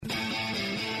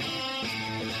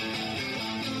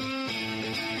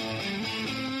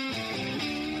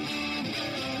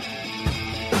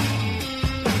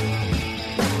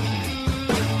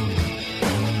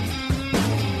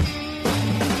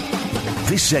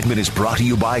This segment is brought to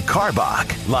you by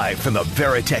Karbach, live from the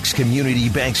Veritex Community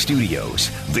Bank Studios.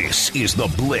 This is The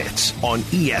Blitz on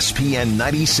ESPN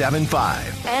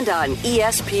 97.5. And on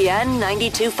ESPN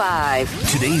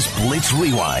 92.5. Today's Blitz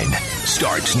Rewind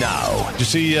starts now. Did you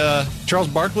see Charles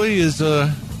Barkley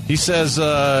he says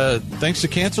thanks to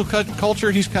cancel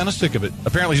culture, he's kind of sick of it.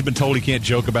 Apparently he's been told he can't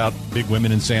joke about big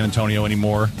women in San Antonio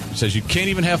anymore. He says you can't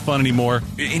even have fun anymore.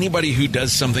 Anybody who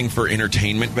does something for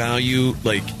entertainment value,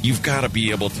 like, you've got to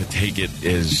be able to take it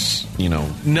as,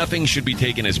 nothing should be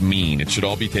taken as mean. It should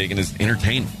all be taken as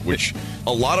entertainment, which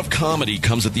a lot of comedy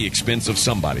comes at the expense of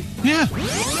somebody. Yeah.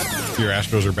 Your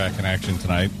Astros are back in action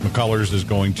tonight. McCullers is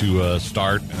going to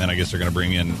start, and then I guess they're going to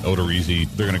bring in Odorizzi.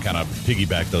 They're going to kind of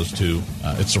piggyback those two.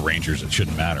 It's the Rangers. It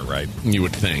shouldn't matter, right? You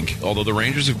would think. Although the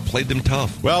Rangers have played them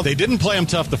tough. Well, they didn't play them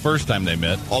tough the first time they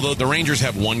met. Although the Rangers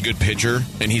have one good pitcher,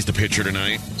 and he's the pitcher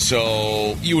tonight.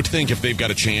 So you would think if they've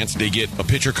got a chance, they get a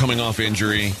pitcher coming off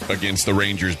injury against the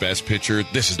Rangers' best pitcher.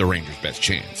 This is the Rangers' best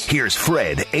chance. Here's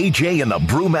Fred, AJ, and the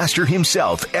Brewmaster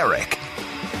himself, Eric.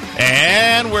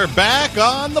 And we're back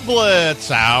on the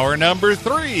Blitz. Hour number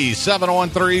 3,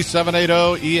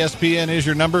 713-780-ESPN is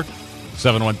your number.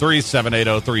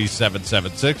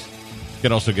 713-780-3776. You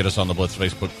can also get us on the Blitz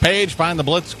Facebook page. Find the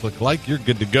Blitz, click like, you're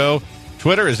good to go.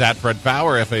 Twitter is at Fred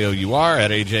Faour, Faour,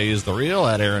 at AJ is the real,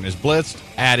 at Aaron is Blitzed,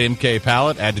 at MK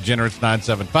Pallet, at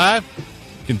Degenerates975. You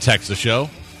can text the show.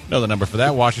 Know the number for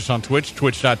that. Watch us on Twitch,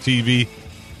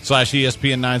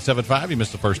 twitch.tv/ESPN975. You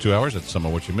missed the first 2 hours. That's some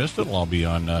of what you missed. It'll all be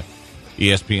on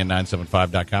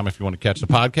ESPN975.com if you want to catch the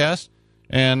podcast.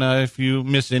 And if you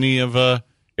miss any of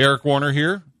Eric Warner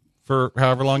here for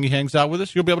however long he hangs out with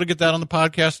us, you'll be able to get that on the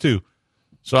podcast too.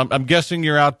 So I'm guessing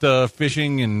you're out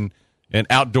fishing and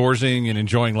outdoorsing and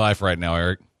enjoying life right now,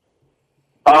 Eric.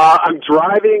 I'm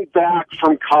driving back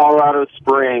from Colorado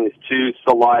Springs to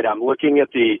Salida. I'm looking at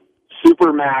the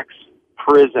Supermax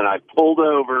prison. I pulled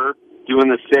over, doing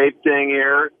the safe thing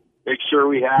here, make sure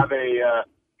we have a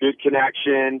good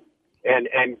connection,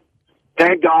 and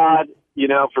thank God,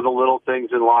 for the little things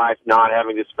in life, not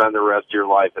having to spend the rest of your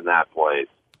life in that place.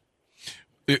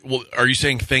 Well, are you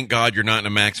saying thank God you're not in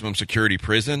a maximum security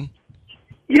prison?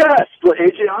 Yes,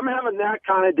 AJ, I'm having that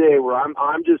kind of day where I'm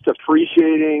just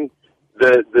appreciating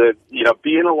the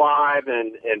being alive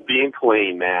and being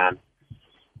clean, man.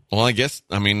 Well, I guess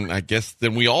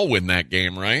then we all win that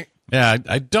game, right? Yeah,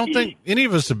 I don't think any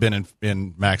of us have been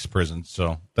in max prison,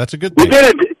 so that's a good thing.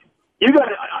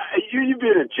 You've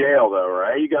been in jail, though,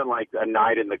 right? You got like a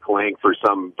night in the clink for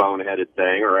some boneheaded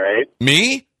thing, right?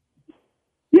 Me?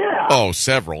 Yeah. Oh,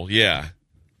 several, yeah.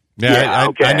 Yeah,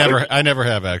 okay. I never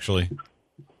have, actually.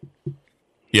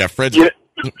 Yeah, Fred's a... You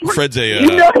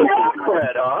never have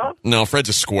Fred, huh? No, Fred's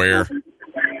a square.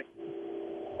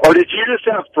 Or did you just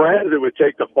have friends that would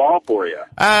take the fall for you?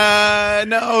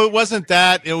 No, it wasn't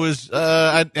that. It was,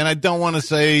 and I don't want to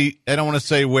say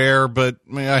where, but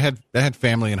I had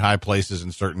family in high places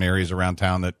in certain areas around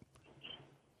town that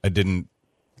I didn't,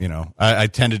 I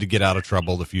tended to get out of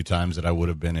trouble the few times that I would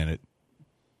have been in it.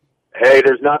 Hey,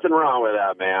 there's nothing wrong with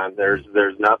that, man. There's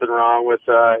nothing wrong with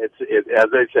it's as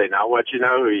they say, not what you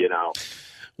know, who you know.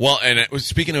 Well, and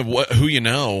speaking of who you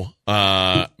know,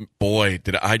 boy,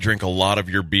 did I drink a lot of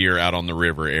your beer out on the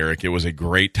river, Eric. It was a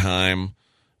great time.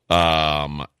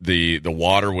 The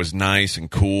water was nice and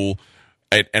cool.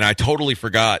 And I totally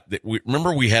forgot that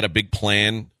remember we had a big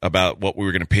plan about what we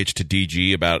were going to pitch to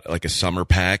DG about like a summer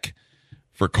pack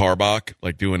for Karbach,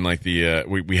 like doing like the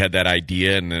we had that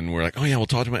idea, and then we're like, oh yeah, we'll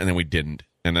talk to him, and then we didn't,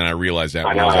 and then I realized that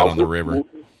was out on the river.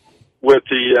 With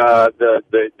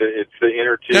it's the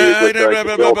inner tube. Yeah.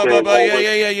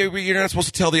 You're not supposed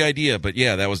to tell the idea, but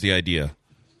yeah, that was the idea.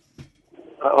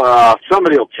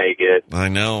 Somebody will take it. I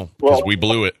know, because we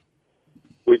blew it.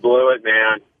 We blew it,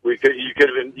 man. You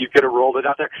could have rolled it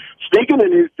out there. Speaking of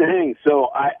new things, so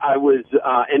I was,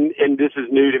 and this is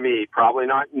new to me, probably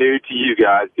not new to you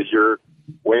guys because you're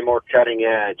way more cutting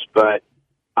edge, but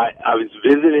I was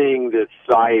visiting this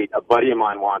site. A buddy of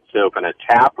mine wants to open a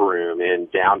tap room in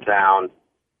downtown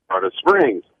Colorado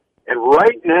Springs. And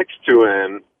right next to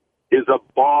him is a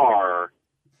bar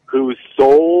whose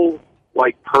sole,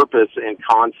 purpose and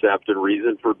concept and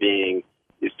reason for being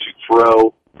is to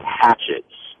throw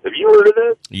hatchets. Have you heard of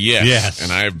this? Yes.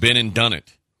 And I have been and done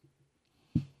it.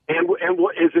 And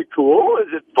what, is it cool?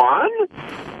 Is it fun?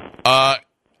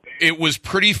 It was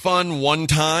pretty fun one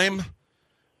time.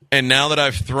 And now that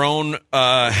I've thrown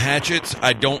hatchets,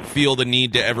 I don't feel the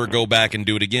need to ever go back and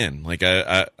do it again. I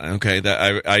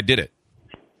did it.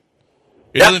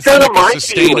 It doesn't feel like a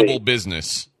sustainable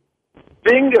business.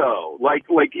 Bingo! Like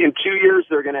in 2 years,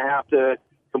 they're going to have to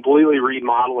completely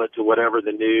remodel it to whatever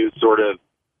the new sort of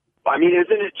I mean,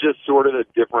 isn't it just sort of a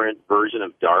different version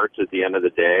of darts at the end of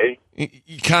the day?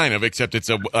 Kind of, except it's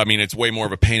way more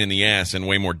of a pain in the ass and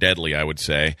way more deadly, I would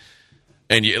say.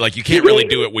 And you can't really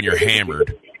do it when you're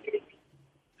hammered.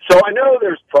 So I know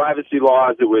there's privacy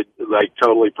laws that would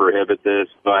totally prohibit this,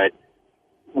 but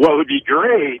what would be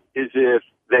great is if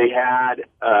they had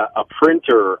a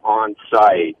printer on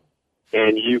site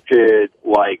and you could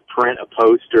print a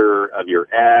poster of your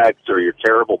ex or your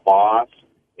terrible boss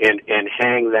and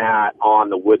hang that on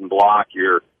the wooden block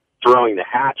you're throwing the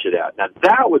hatchet at. Now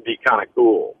that would be kind of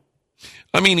cool.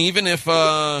 I mean, even if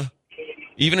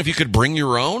you could bring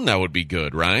your own, that would be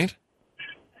good, right?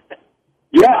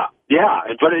 Yeah.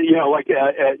 But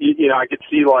I could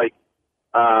see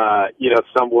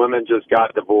some woman just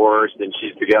got divorced and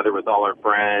she's together with all her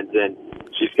friends and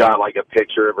she's got a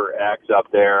picture of her ex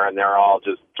up there and they're all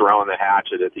just throwing the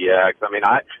hatchet at the ex. I mean,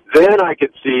 I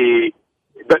could see,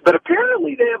 but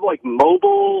apparently they have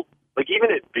mobile,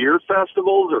 even at beer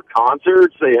festivals or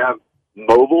concerts, they have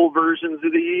mobile versions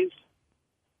of these.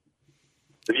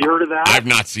 Have you heard of that? I've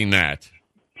not seen that.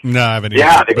 No, I haven't.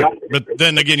 Yeah, but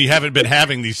then again, you haven't been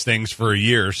having these things for a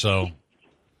year, so.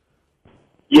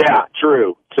 Yeah,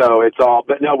 true. So it's all,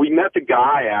 but no, we met the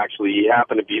guy actually. He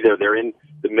happened to be there. They're in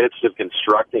the midst of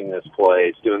constructing this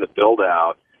place, doing the build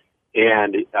out,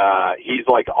 and he's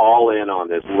all in on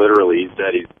this. Literally, he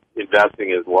said he's investing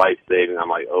his life savings. I'm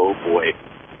like, oh boy,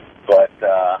 but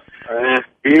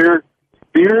beer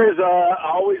is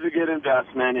always a good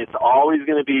investment. It's always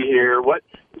going to be here. What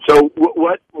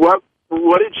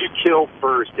did you kill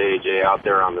first, AJ, out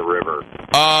there on the river?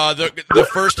 The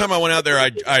first time I went out there,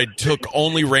 I took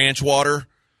only ranch water,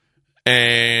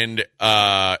 and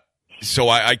so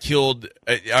I killed.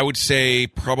 I would say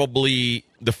probably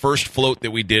the first float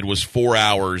that we did was 4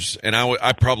 hours, and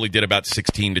I probably did about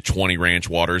 16 to 20 ranch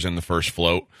waters in the first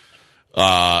float.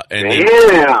 Yeah,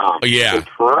 impressive.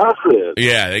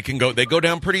 Yeah, they go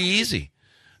down pretty easy.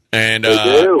 And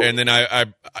and then I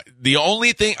the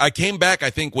only thing I came back, I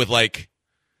think, with a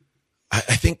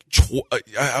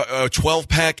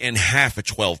 12-pack and half a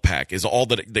 12-pack is all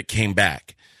that came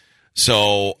back.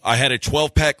 So I had a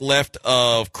 12-pack left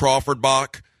of Crawford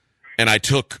Bock, and I had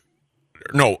 2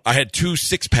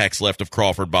 6-packs left of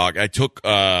Crawford Bock. I took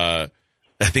I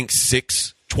think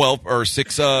 6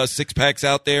 6-packs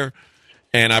out there,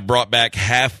 and I brought back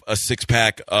half a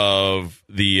 6-pack of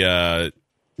the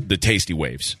Tasty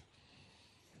Waves.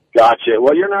 Gotcha.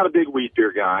 Well, you're not a big wheat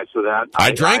beer guy, so that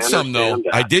I drank some though.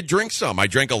 That. I did drink some. I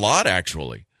drank a lot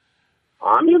actually.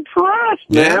 I'm impressed,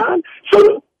 Yeah. man.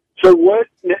 So what?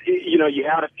 You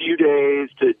had a few days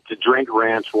to drink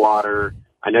ranch water.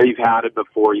 I know you've had it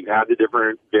before. You've had the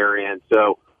different variants.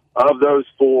 So, of those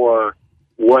 4,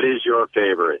 what is your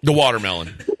favorite? The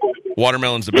watermelon.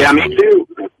 Watermelon's the best. Yeah, me too.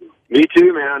 Me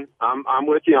too, man. I'm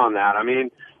with you on that. I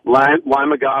mean,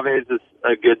 lime agave is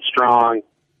a good strong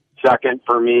second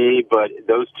for me, but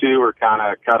those 2 are kind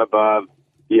of cut above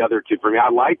the other 2 for me. I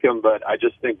like them, but I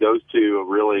just think those 2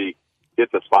 really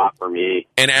hit the spot for me.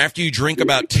 And after you drink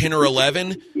about 10 or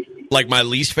 11, my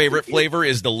least favorite flavor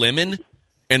is the lemon,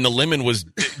 and the lemon was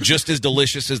just as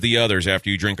delicious as the others after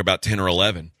you drink about 10 or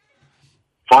 11.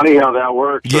 Funny how that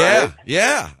works. Yeah, right?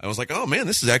 yeah. I was like, oh man,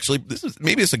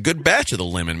 maybe it's a good batch of the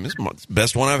lemon. This is the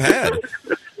best one I've had.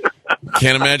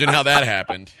 Can't imagine how that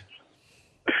happened.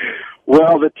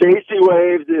 Well, the Tasty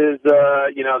Waves is,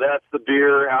 that's the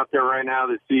beer out there right now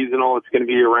that's seasonal. It's going to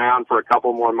be around for a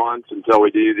couple more months until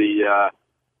we do the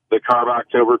Karbach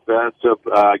Oktoberfest. So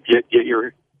get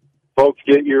your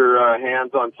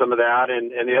hands on some of that.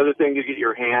 And the other thing to get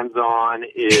your hands on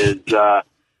is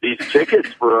these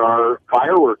tickets for our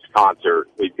fireworks concert.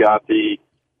 We've got the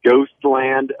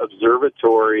Ghostland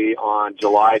Observatory on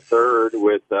July 3rd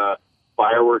with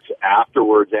fireworks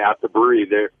afterwards at the brewery.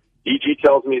 DG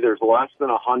tells me there's less than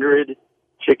 100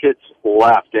 tickets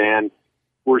left, and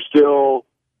we're still,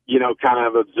 kind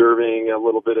of observing a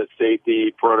little bit of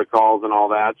safety protocols and all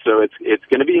that. So it's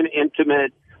going to be an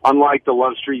intimate, unlike the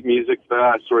Love Street Music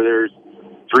Fest where there's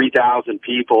 3,000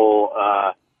 people.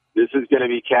 This is going to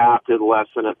be capped at less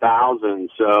than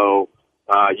 1,000. So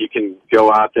you can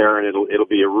go out there and it'll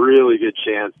be a really good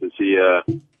chance to see a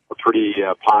pretty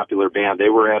popular band. They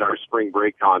were at our spring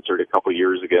break concert a couple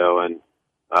years ago and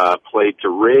played to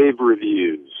rave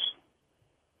reviews.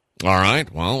 All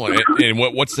right. Well, and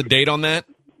what's the date on that?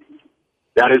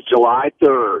 That is July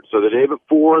 3rd, so the day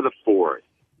before the 4th.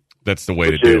 That's the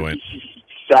way to do it.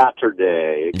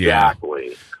 Saturday,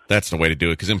 exactly. Yeah, that's the way to do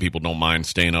it, because then people don't mind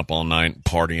staying up all night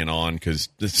partying on, because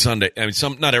it's Sunday. I mean,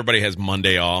 not everybody has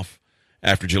Monday off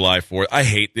after July 4th. I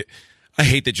hate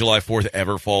that July 4th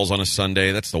ever falls on a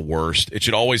Sunday. That's the worst. It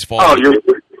should always fall.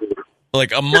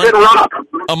 Like a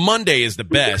Monday is the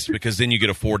best because then you get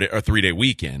a 3-day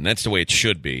weekend. That's the way it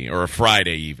should be, or a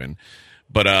Friday even.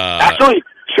 But actually,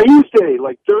 Tuesday,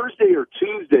 like Thursday or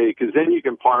Tuesday, because then you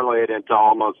can parlay it into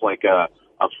almost like a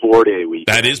 4-day weekend.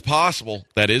 That is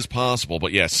possible.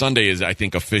 But yeah, Sunday is, I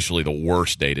think, officially the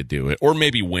worst day to do it, or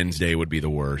maybe Wednesday would be the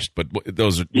worst. But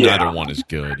neither one is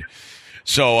good.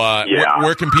 So,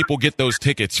 where can people get those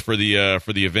tickets for the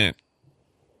event?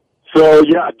 So,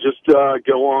 just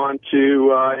go on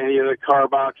to any of the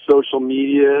Karbach social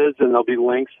medias, and there'll be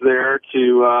links there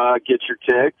to get your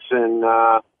tickets. And,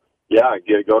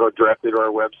 go directly to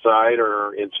our website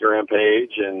or Instagram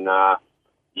page, and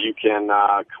you can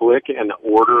click and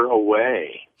order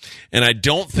away. And I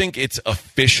don't think it's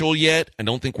official yet. I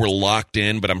don't think we're locked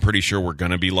in, but I'm pretty sure we're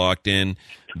going to be locked in.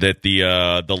 That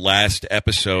the last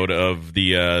episode of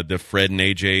the Fred and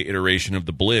AJ iteration of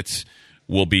the Blitz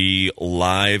will be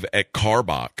live at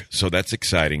Karbach. So that's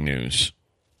exciting news.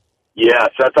 Yes,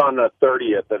 that's on the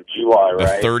 30th of July,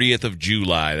 right? The 30th of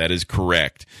July, that is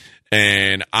correct.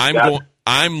 And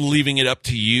I'm leaving it up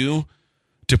to you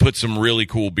to put some really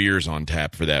cool beers on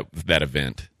tap for that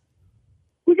event.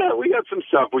 We got some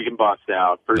stuff we can bust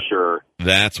out for sure.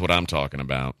 That's what I'm talking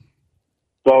about.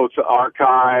 Both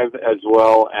archive as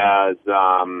well as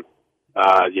some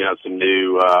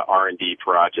new R&D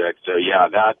projects. So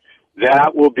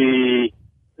that will be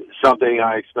something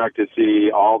I expect to see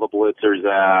all the Blitzers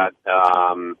at.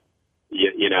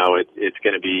 It's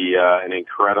going to be an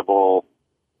incredible.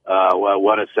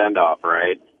 What a send off,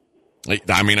 right?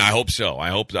 I mean, I hope so. I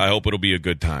hope it'll be a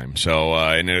good time. So,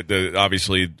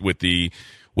 obviously with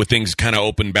things kind of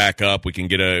open back up, we can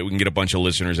get a bunch of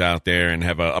listeners out there and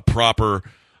have a proper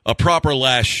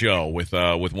last show with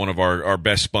one of our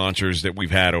best sponsors that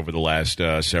we've had over the last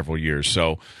several years.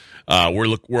 So,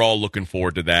 we're all looking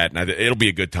forward to that, and it'll be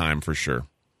a good time for sure.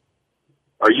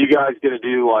 Are you guys going to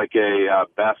do like a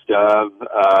best of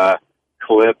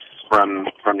clips from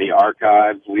the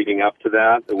archives leading up to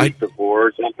that the week before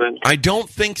or something? I don't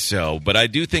think so, but I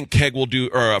do think Fred will do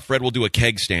a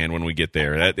keg stand when we get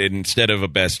there. Instead of a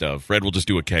best of, Fred will just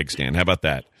do a keg stand. How about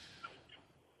that?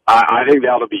 I think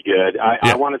that'll be good.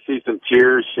 I want to see some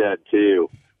tears shed too.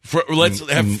 Let's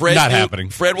have Fred. Not happening.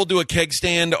 Fred will do a keg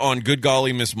stand on Good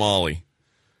Golly Miss Molly.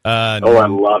 I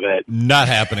love it. Not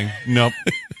happening. Nope.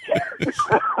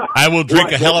 I will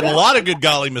drink a hell of a lot of Good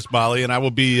Golly Miss Molly, and I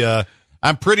will be.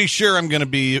 I'm pretty sure I'm going to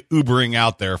be Ubering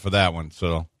out there for that one.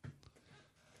 So.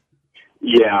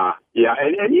 Yeah,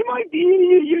 and you might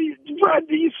be. Fred,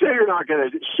 you say you're not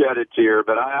going to shed a tear,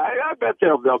 but I bet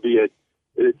there'll be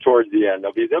towards the end.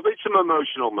 There'll be some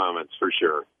emotional moments for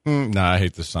sure. No, I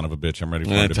hate this son of a bitch. I'm ready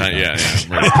for it. I'm ready to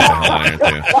put the hell in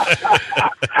there too.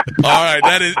 All right,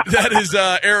 that is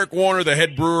Eric Warner, the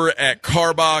head brewer at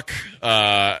Karbach,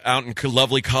 out in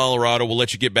lovely Colorado. We'll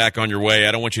let you get back on your way.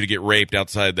 I don't want you to get raped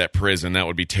outside that prison. That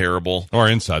would be terrible. Or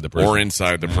inside the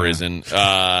prison.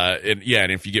 And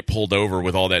if you get pulled over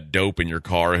with all that dope in your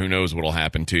car, who knows what'll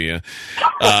happen to you.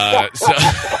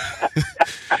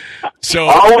 So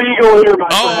all legal here, my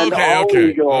friend. Okay.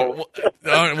 Legal.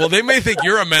 Well, they may think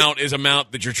your amount is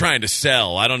amount that you're trying to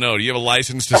sell. I don't know. Do you have a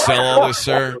license to sell all this,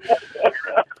 sir?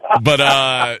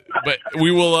 But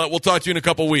we will. We'll talk to you in a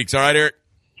couple weeks. All right, Eric.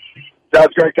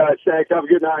 Sounds great, guys. Thanks. Have a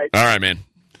good night. All right, man.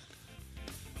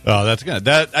 Oh, that's good.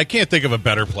 I can't think of a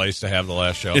better place to have the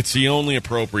last show. It's the only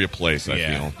appropriate place. I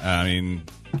feel. I mean,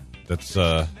 that's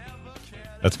going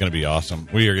to be awesome.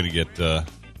 We are going to get.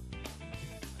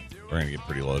 We're going to get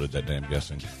pretty loaded that day, I'm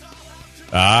guessing.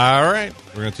 All right.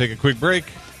 We're going to take a quick break.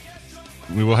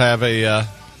 We will have I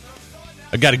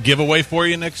got a giveaway for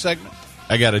you next segment.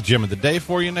 I got a gem of the day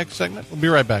for you next segment. We'll be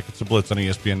right back. It's the Blitz on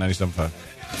ESPN 97.5.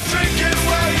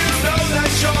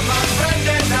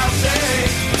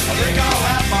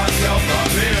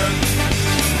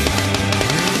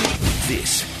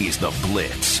 This is the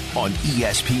Blitz on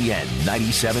ESPN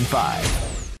 97.5.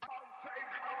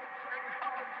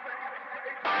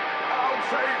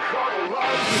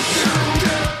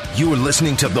 You are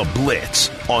listening to The Blitz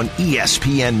on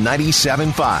ESPN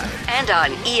 97.5. And on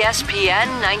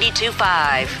ESPN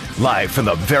 92.5. Live from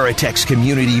the Veritex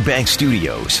Community Bank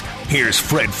Studios, here's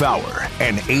Fred Faour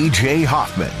and AJ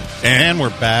Hoffman. And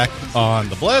we're back on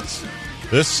The Blitz.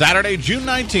 This Saturday, June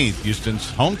 19th,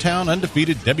 Houston's hometown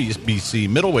undefeated WBC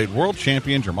middleweight world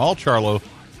champion Jamal Charlo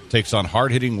takes on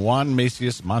hard-hitting Juan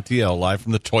Macias Montiel live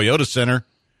from the Toyota Center.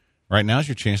 Right now is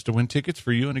your chance to win tickets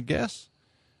for you and a guest.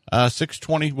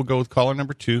 6:20, we'll go with caller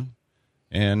number 2.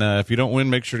 And if you don't win,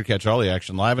 make sure to catch all the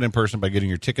action live and in person by getting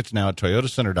your tickets now at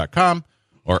toyotacenter.com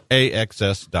or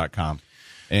AXS.com.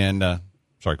 And,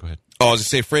 sorry, go ahead. Oh, I was going to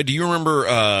say, Fred, do you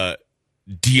remember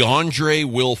DeAndre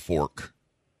Wilfork.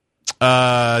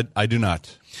 I do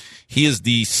not. He is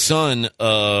the son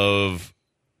of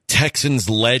Texans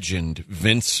legend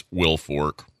Vince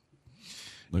Wilfork.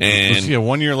 And was he a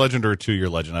 1-year legend or a 2-year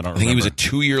legend? I don't remember. I think he was a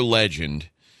 2-year legend.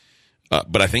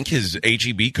 But I think his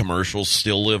HEB commercials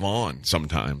still live on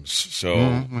sometimes.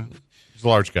 So he's a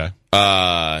large guy.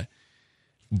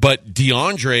 But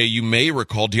DeAndre, you may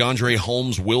recall, DeAndre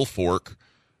Holmes Wilfork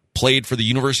played for the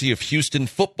University of Houston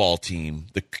football team,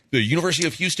 the University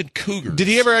of Houston Cougars. Did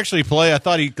he ever actually play? I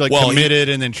thought he committed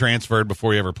and then transferred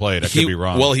before he ever played. I could be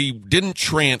wrong. Well, he didn't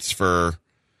transfer.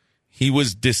 He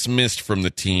was dismissed from the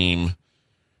team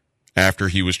after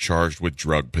he was charged with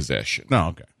drug possession. No,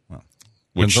 okay.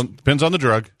 Well, depends on the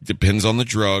drug. Depends on the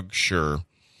drug, sure.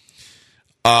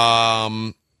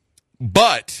 But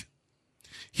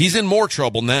he's in more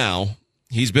trouble now.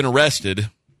 He's been arrested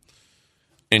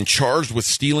and charged with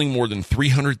stealing more than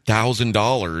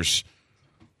 $300,000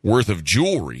 worth of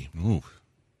jewelry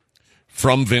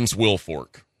from Vince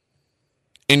Wilfork,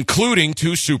 including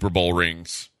 2 Super Bowl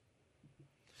rings.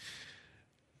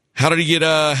 How did he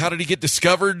get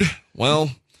discovered?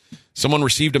 Well, someone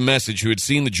received a message who had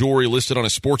seen the jewelry listed on a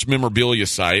sports memorabilia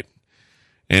site,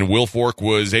 and Wilfork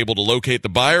was able to locate the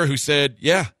buyer, who said,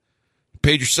 "Yeah,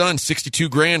 paid your son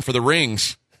 $62,000 for the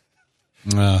rings."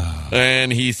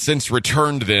 And he since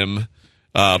returned them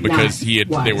because they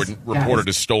were reported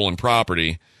as stolen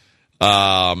property. He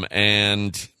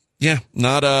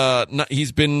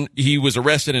was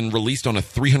arrested and released on a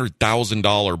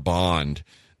 $300,000 bond.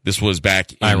 This was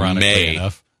back in May.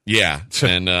 Enough. Yeah,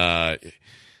 and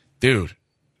dude,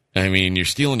 I mean, you're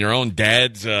stealing your own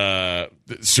dad's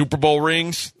Super Bowl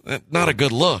rings. Not a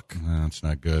good look. No, it's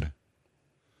not good.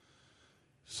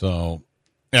 So.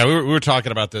 Yeah, we were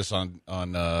talking about this on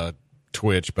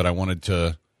Twitch, but I wanted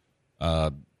to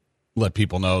let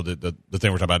people know that the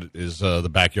thing we're talking about is the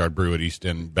Backyard Brew at East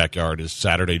End Backyard is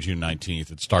Saturday, June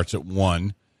 19th. It starts at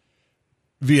 1.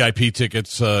 VIP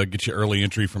tickets get you early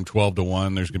entry from 12 to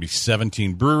 1. There's going to be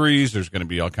 17 breweries. There's going to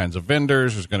be all kinds of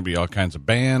vendors. There's going to be all kinds of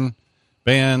bands,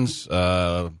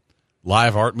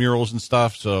 live art murals and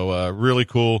stuff. So really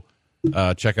cool.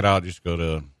 Check it out. Just go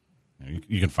to,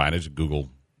 you can find it. Just Google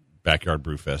Backyard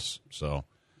Brew Fest. So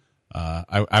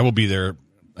I will be there.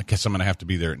 I guess I'm going to have to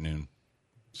be there at noon.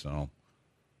 So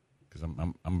because I'm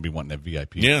going to be wanting that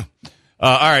VIP. Yeah.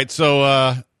 All right. So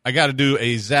I got to do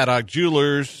a Zadok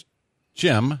Jewelers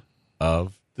gem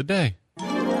of the day.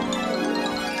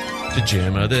 The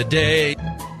gem of the day.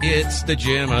 It's the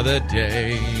gem of the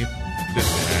day. The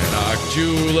Zadok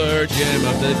Jeweler gem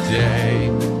of the day.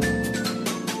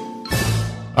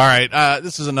 All right.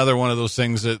 This is another one of those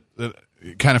things that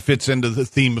kind of fits into the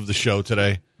theme of the show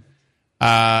today.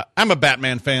 I'm a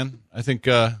Batman fan. I think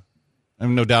I have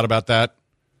no doubt about that.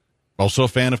 Also a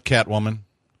fan of Catwoman.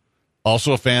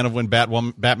 Also a fan of when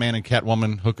Batman and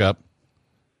Catwoman hook up.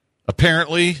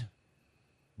 Apparently,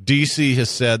 DC has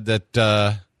said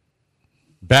that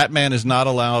Batman is not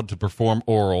allowed to perform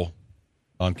oral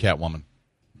on Catwoman.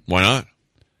 Why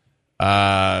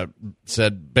not?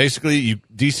 Said basically,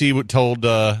 DC told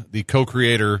the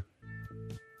co-creator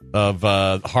of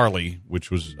Harley,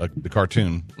 which was the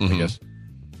cartoon, I guess,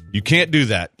 you can't do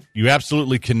that. You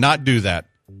absolutely cannot do that.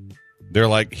 They're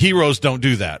like, heroes don't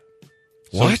do that.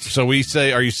 What? So we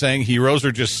say, are you saying heroes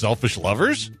are just selfish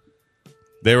lovers?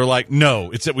 They were like, no,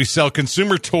 it's that we sell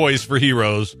consumer toys for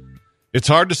heroes. It's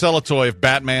hard to sell a toy if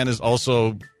Batman is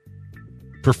also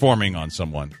performing on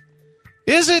someone.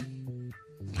 Is it?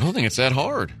 I don't think it's that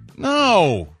hard.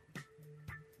 No.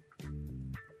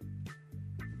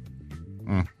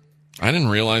 I didn't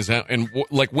realize that. And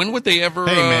when would they ever?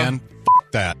 Hey, man,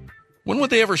 that. When would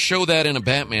they ever show that in a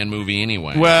Batman movie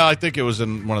anyway? Well, I think it was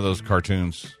in one of those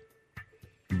cartoons.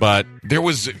 But there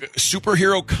was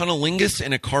superhero cunnilingus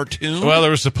in a cartoon? Well, there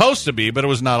was supposed to be, but it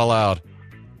was not allowed.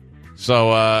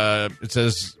 So it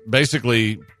says,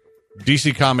 basically,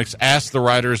 DC Comics asked the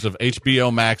writers of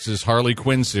HBO Max's Harley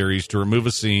Quinn series to remove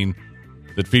a scene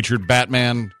that featured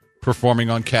Batman performing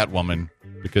on Catwoman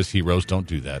because heroes don't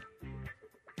do that.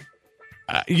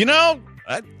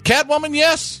 Catwoman,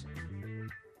 yes.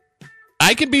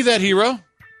 I could be that hero,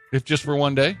 if just for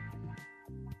one day.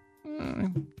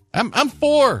 I'm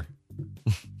for.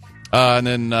 And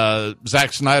then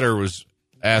Zack Snyder was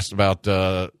asked about.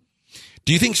 Do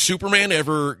you think Superman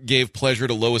ever gave pleasure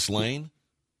to Lois Lane?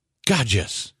 God,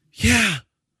 yes. Yeah.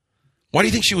 Why do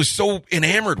you think she was so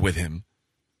enamored with him?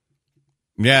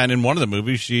 Yeah, and in one of the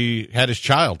movies, she had his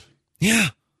child. Yeah.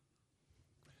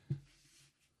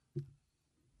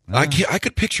 I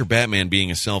could picture Batman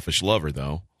being a selfish lover,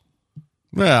 though.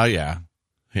 Well, yeah.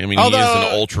 I mean, he is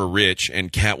an ultra rich, and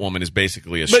Catwoman is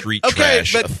basically a street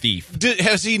trash, a thief.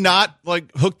 Has he not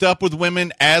hooked up with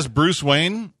women as Bruce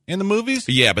Wayne in the movies?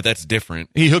 Yeah, but that's different.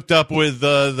 He hooked up with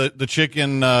the chick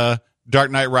in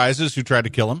Dark Knight Rises who tried to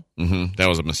kill him. Mm-hmm. That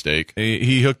was a mistake.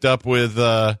 He hooked up with.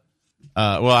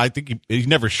 I think he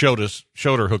never showed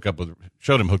him hooked up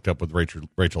with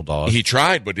Rachel Dawes. He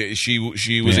tried, but she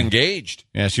was engaged.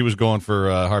 Yeah, she was going for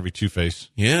Harvey Two-Face.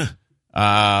 Yeah.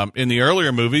 In the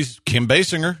earlier movies, Kim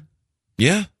Basinger.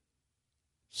 Yeah.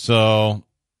 So,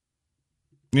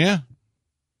 yeah.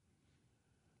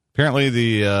 Apparently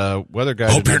the weather guy...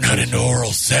 Hope you're not into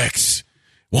oral sex.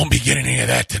 Won't be getting any of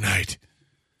that tonight.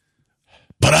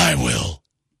 But I will.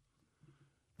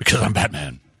 Because I'm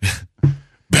Batman.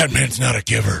 Batman's not a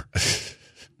giver.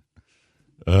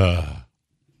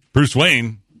 Bruce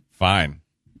Wayne, fine.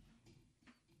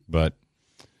 But...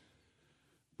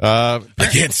 I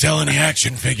can't sell any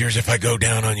action figures if I go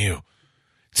down on you.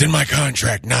 It's in my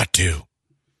contract not to.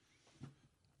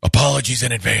 Apologies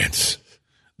in advance.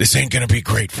 This ain't going to be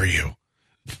great for you.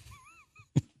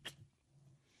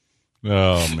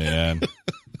 Oh, man.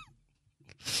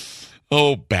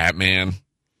 Oh, Batman.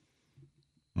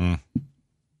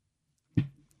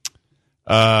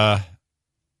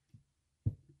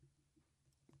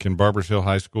 Can Barbers Hill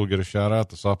High School get a shout out?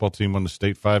 The softball team won the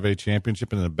state 5A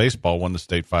championship, and the baseball won the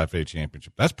state 5A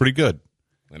championship. That's pretty good.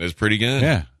 That is pretty good.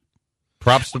 Yeah.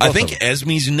 Props to both I think of them.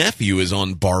 Esme's nephew is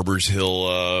on Barbers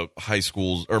Hill High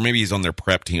School, or maybe he's on their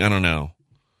prep team. I don't know.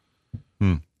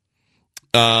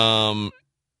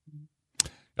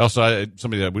 Also,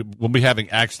 we'll be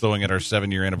having axe throwing at our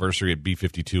 7-year anniversary at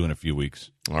B52 in a few weeks.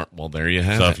 All right, well, there you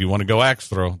have So it. if you want to go axe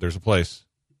throw, there's a place.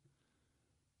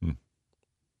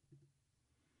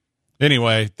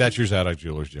 Anyway, that's your Zadok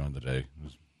Jewelers Joe of the day. It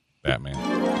was Batman.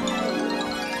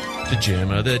 The gem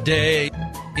of the day.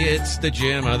 It's the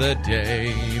gem of the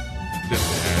day. The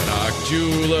Zadok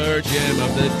Jeweler gem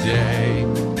of the day.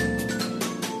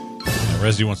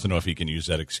 Resi wants to know if he can use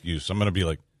that excuse. I'm going to be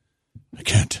like, I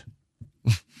can't.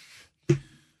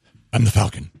 I'm the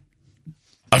Falcon.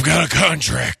 I've got a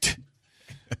contract.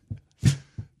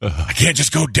 I can't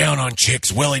just go down on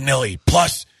chicks willy-nilly.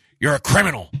 Plus, you're a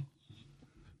criminal.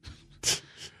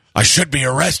 I should be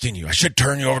arresting you. I should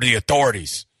turn you over to the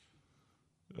authorities.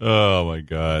 Oh, my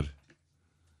God.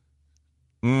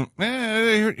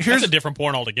 Here's a different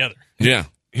point altogether. Yeah.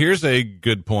 Here's a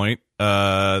good point. They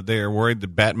are worried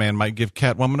that Batman might give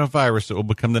Catwoman a virus that will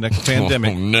become the next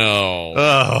pandemic. Oh, no.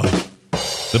 Oh,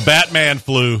 the Batman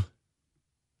flu.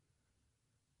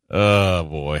 Oh,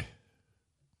 boy.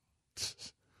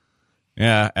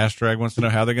 Yeah, Astrag wants to know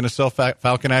how they're going to sell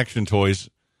Falcon action toys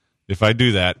if I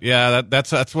do that. Yeah,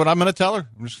 that's what I'm going to tell her.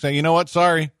 I'm just saying, you know what?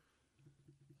 Sorry.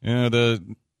 You know,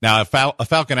 a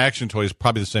Falcon action toy is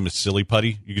probably the same as Silly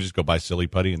Putty. You could just go buy Silly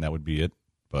Putty and that would be it.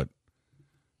 But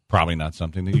probably not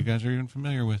something that you guys are even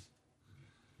familiar with.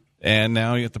 And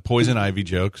now you get the poison ivy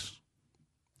jokes.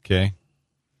 Okay.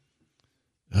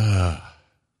 The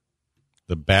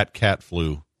bat cat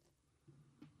flu.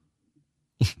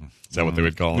 Is that what they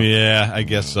would call it? Yeah, I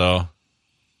guess so.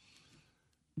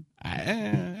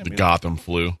 The Gotham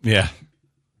flu. Yeah.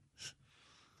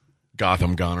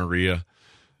 Gotham gonorrhea.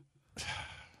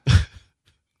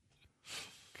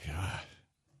 God.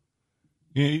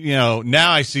 You know,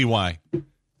 now I see why.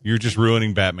 You're just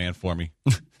ruining Batman for me.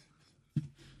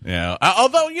 Yeah.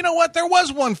 Although, you know what? There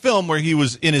was one film where he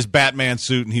was in his Batman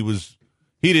suit and he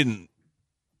didn't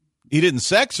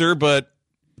sex her, but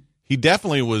he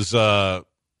definitely was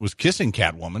kissing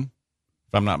Catwoman,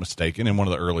 if I'm not mistaken, in one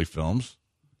of the early films.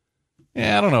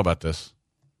 Yeah, I don't know about this.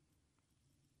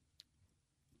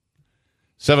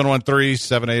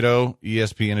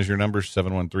 713-780-ESPN is your number,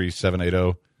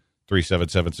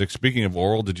 713-780-3776. Speaking of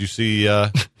oral, did you see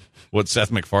what Seth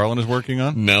MacFarlane is working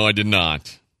on? No, I did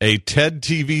not. A TED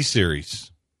TV series.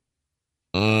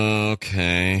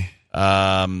 Okay.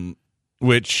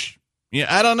 Which, yeah,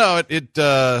 I don't know. It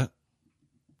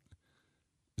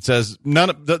says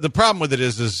the problem with it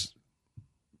is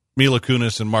Mila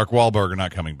Kunis and Mark Wahlberg are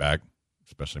not coming back,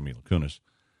 especially Mila Kunis.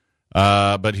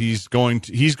 But he's going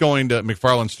to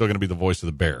McFarlane's still going to be the voice of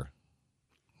the bear.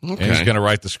 Okay. And he's going to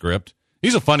write the script.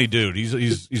 He's a funny dude.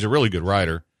 He's a really good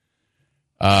writer.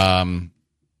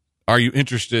 Are you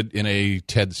interested in a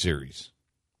TED series?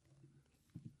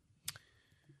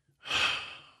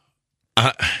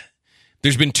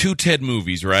 There's been 2 TED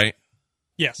movies, right?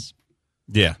 Yes.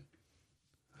 Yeah.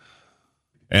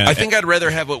 And I think I'd rather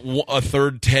have a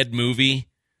third TED movie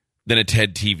than a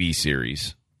TED TV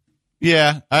series.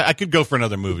 Yeah, I could go for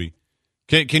another movie.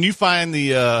 Can you find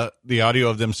the audio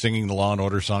of them singing the Law and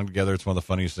Order song together? It's one of the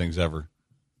funniest things ever.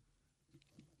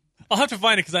 I'll have to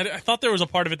find it because I thought there was a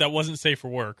part of it that wasn't safe for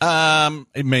work.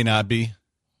 It may not be.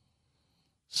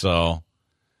 So,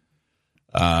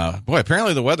 boy,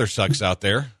 apparently the weather sucks out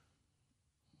there.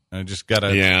 I just got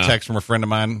a text from a friend of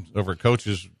mine over at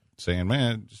Coach's saying,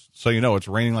 "Man, just so you know, it's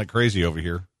raining like crazy over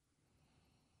here."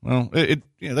 Well,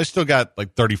 they still got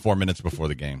like 34 minutes before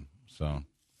the game, so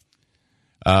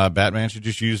Batman should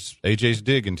just use AJ's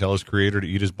dig and tell his creator to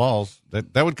eat his balls.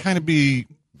 That would kind of be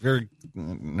very.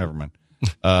 Never mind.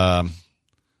 I'll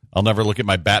never look at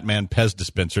my Batman Pez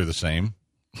dispenser the same.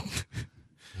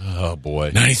 Oh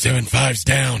boy, 97.5's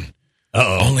down.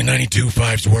 Uh-oh. Only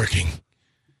 92.5's working.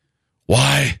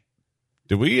 Why?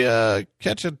 Did we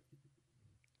catch a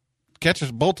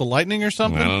bolt of lightning or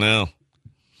something? I don't know.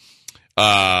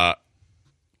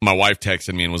 My wife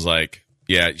texted me and was like,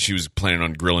 "Yeah, she was planning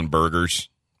on grilling burgers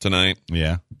tonight."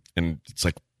 Yeah, and it's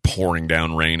like pouring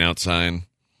down rain outside. And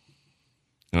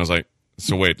I was like,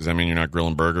 "So wait, does that mean you're not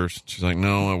grilling burgers?" She's like,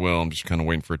 "No, I will. I'm just kind of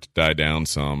waiting for it to die down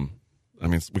some. I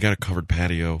mean, we got a covered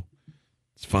patio.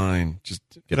 It's fine. Just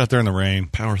get out there in the rain,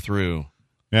 power through."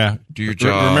 Yeah. Do your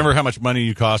job. Remember how much money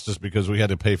you cost us because we had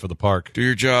to pay for the park. Do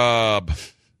your job.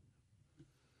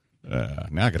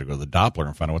 Now I got to go to the Doppler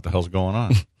and find out what the hell's going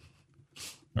on.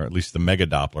 Or at least the Mega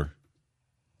Doppler.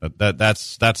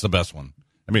 That's the best one.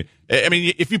 I mean,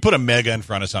 if you put a Mega in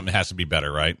front of something, it has to be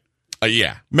better, right?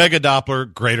 Yeah. Mega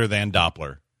Doppler, greater than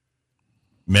Doppler.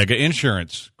 Mega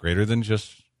Insurance, greater than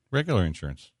just regular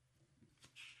insurance.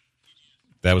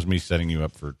 That was me setting you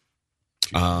up for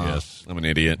TGS. I'm an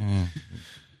idiot.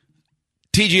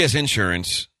 TGS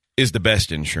Insurance is the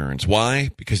best insurance.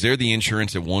 Why? Because they're the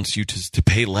insurance that wants you to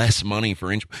pay less money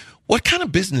for insurance. What kind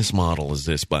of business model is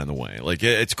this, by the way? Like,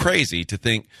 it's crazy to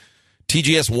think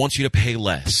TGS wants you to pay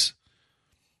less.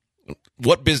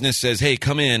 What business says, "Hey,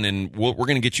 come in and we're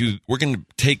going to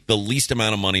take the least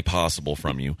amount of money possible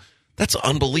from you"? That's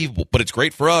unbelievable. But it's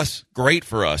great for us. Great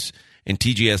for us. And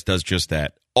TGS does just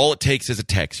that. All it takes is a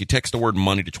text. You text the word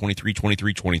money to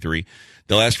 232323.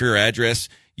 They'll ask for your address.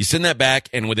 You send that back,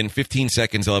 and within 15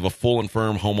 seconds, they'll have a full and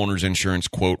firm homeowner's insurance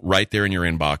quote right there in your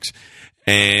inbox.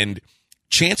 And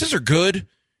chances are good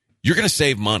you're going to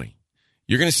save money.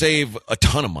 You're going to save a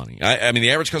ton of money. I mean,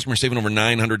 the average customer is saving over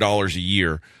 $900 a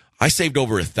year. I saved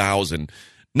over $1,000.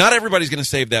 Not everybody's going to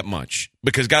save that much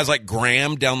because guys like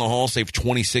Graham down the hall saved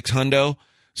 $2,600.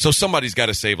 So somebody's got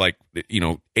to save like,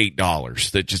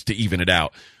 $8 just to even it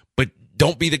out. But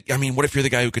don't be what if you're the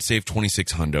guy who could save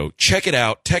 $2,600? Check it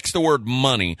out. Text the word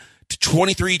money to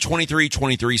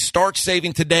 232323. Start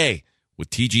saving today with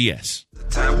TGS.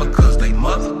 Time because they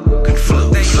mother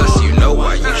confused. Plus,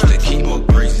 I used to keep more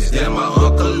breezes than my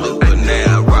Uncle Luke. But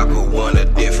now I rock a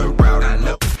different route. I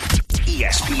know.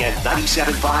 ESPN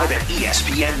 97.5 and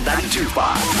ESPN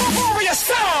 92.5. Warrior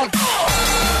sound!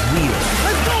 Real.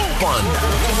 Let's go! Fun.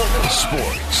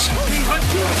 Sports.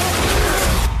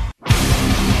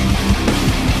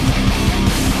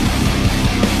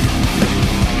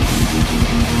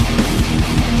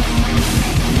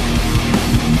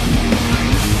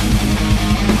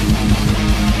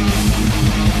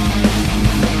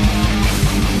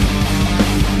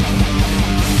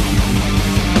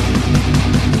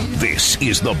 This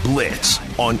is The Blitz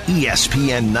on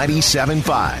ESPN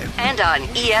 97.5. And on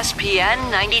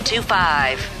ESPN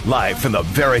 92.5. Live from the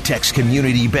Veritex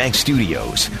Community Bank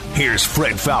Studios, here's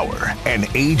Fred Faour and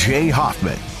A.J.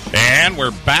 Hoffman. And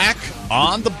we're back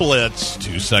on The Blitz.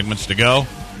 2 segments to go.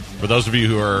 For those of you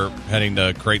who are heading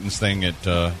to Creighton's thing at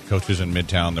Coaches in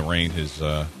Midtown, the rain has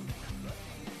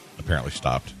apparently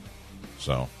stopped.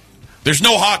 So there's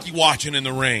no hockey watching in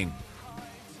the rain.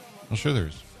 Well, sure there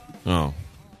is. Oh.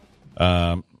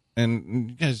 And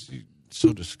you guys, it's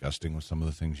so disgusting with some of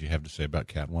the things you have to say about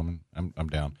Catwoman. I'm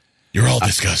down. You're all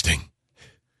disgusting.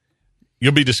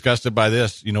 You'll be disgusted by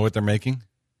this. You know what they're making?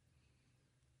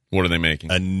 What are they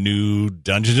making? A new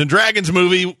Dungeons and Dragons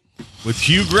movie with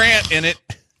Hugh Grant in it.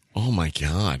 Oh my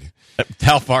God.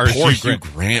 How far is Hugh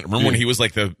Grant? Remember when he was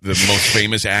like the most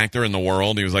famous actor in the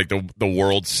world? He was like the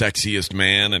world's sexiest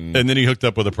man, and then he hooked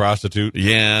up with a prostitute.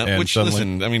 Yeah, which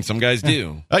listen, I mean, some guys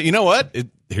do. You know what?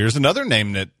 Here's another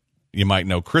name that you might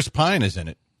know. Chris Pine is in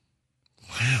it.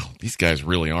 Wow, these guys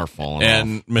really are falling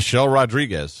and off. Michelle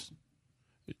Rodriguez.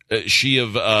 She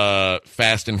of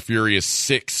Fast and Furious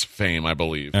 6 fame, I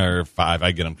believe, or 5.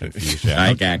 I get them confused. Yeah.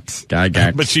 I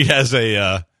got. But she has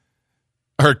a.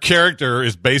 Her character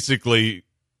is basically,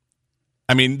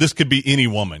 I mean, this could be any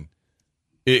woman.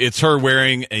 It's her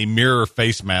wearing a mirror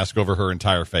face mask over her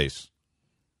entire face.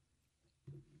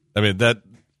 I mean,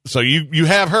 so you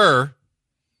have her,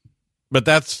 but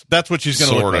that's what she's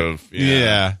going to look like. Sort of,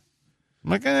 yeah. I'm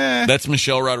like, That's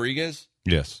Michelle Rodriguez?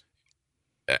 Yes.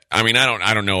 I mean,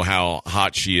 I don't know how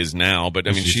hot she is now, but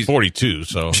I mean, she's 42,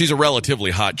 so she's a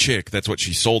relatively hot chick. That's what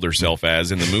she sold herself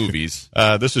as in the movies.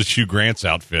 This is Hugh Grant's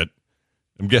outfit.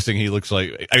 I'm guessing he looks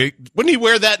like. Wouldn't he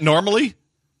wear that normally?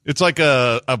 It's like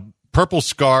a purple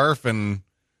scarf and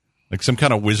like some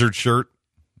kind of wizard shirt.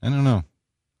 I don't know.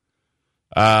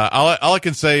 All I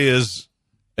can say is,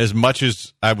 as much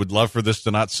as I would love for this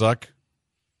to not suck,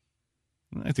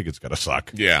 I think it's got to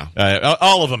suck. Yeah.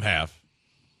 All of them have.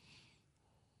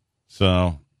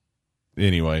 So,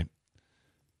 anyway.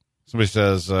 Somebody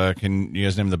says, can you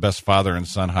guys name the best father and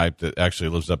son hype that actually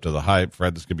lives up to the hype?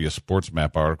 Fred, this could be a sports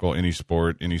map article. Any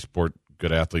sport,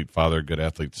 good athlete father, good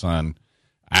athlete son.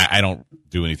 I don't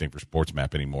do anything for sports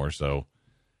map anymore, so.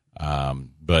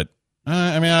 But,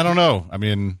 I mean, I don't know. I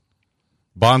mean,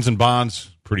 Bonds and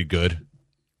Bonds, pretty good.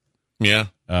 Yeah.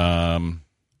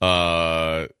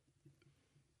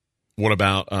 What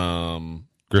about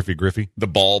Griffey? The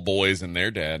Ball Boys and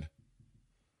their dad?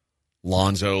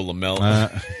 Lonzo,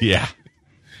 LaMelo. Yeah.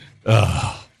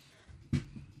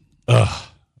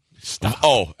 Stop.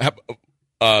 Oh,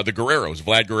 the Guerreros.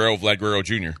 Vlad Guerrero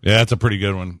Jr. Yeah, that's a pretty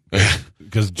good one.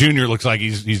 Because Junior looks like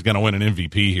he's going to win an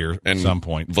MVP here at some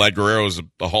point. Vlad Guerrero's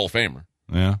a Hall of Famer.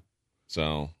 Yeah.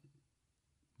 So.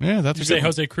 Yeah, that's Did you say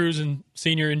Jose Cruz and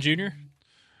Senior and Junior?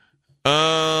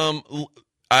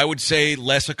 I would say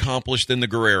less accomplished than the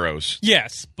Guerreros.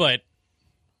 Yes, but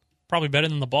probably better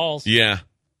than the Balls. Yeah.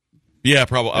 Yeah,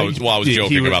 probably. I was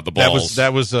joking about the Balls.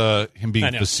 That was him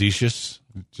being facetious.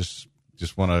 Just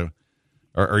want to.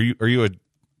 Are you a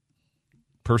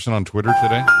person on Twitter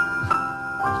today?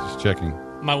 Just checking.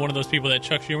 Am I one of those people that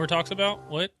Chuck Schumer talks about?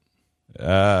 What? Is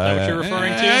that what you're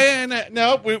referring to?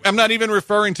 No, I'm not even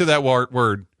referring to that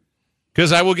word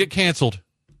because I will get canceled.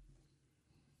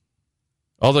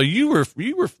 Although you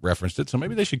referenced it, so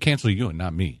maybe they should cancel you and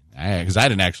not me because I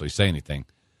didn't actually say anything.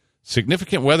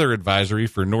 Significant weather advisory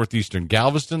for northeastern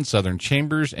Galveston, southern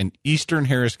Chambers, and eastern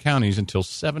Harris counties until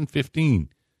 7:15.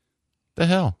 The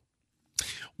hell?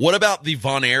 What about the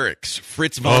Von Erichs?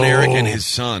 Fritz Von Erich and his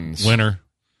sons. Winner.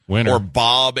 Or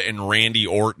Bob and Randy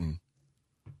Orton.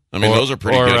 I mean, those are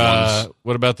pretty good ones.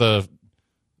 What about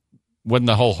wasn't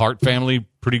the whole Hart family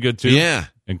pretty good too? Yeah.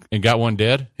 And got one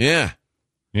dead? Yeah.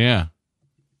 Yeah.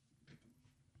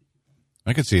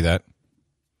 I could see that.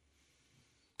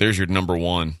 There's your number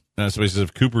one. So he says,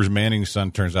 if Cooper's Manning's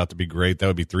son turns out to be great, that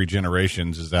would be 3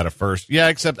 generations. Is that a first? Yeah,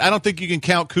 except I don't think you can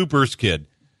count Cooper's kid.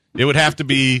 It would have to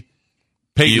be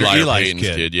Eli's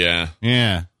kid. Yeah.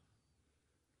 Yeah.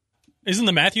 Isn't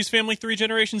the Matthews family 3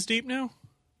 generations deep now?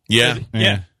 Yeah.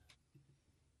 Yeah.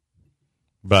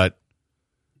 But,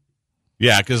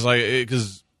 yeah,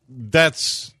 because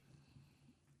that's...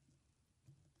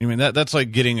 I mean, that's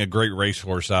like getting a great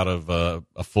racehorse out of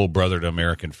a full brother to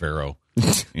American Pharaoh,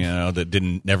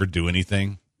 that never do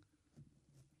anything.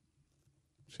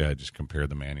 See, I just compared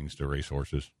the Mannings to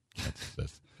racehorses.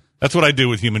 That's what I do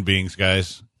with human beings,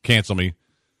 guys. Cancel me.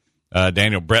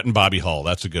 Daniel, Brett and Bobby Hull.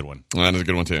 That's a good one. That is a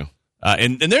good one, too.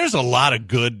 And there's a lot of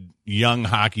good young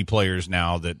hockey players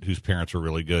now whose parents were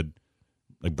really good.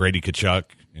 Like Brady Tkachuk.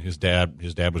 His dad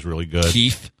was really good.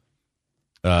 Keith?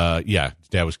 Yeah, his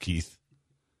dad was Keith.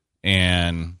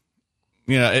 And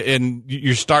and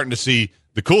you're starting to see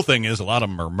the cool thing is a lot of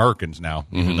them are Americans now,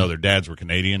 even though their dads were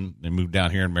Canadian. They moved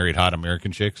down here and married hot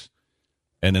American chicks,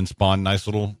 and then spawned nice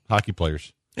little hockey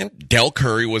players. And Del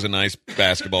Curry was a nice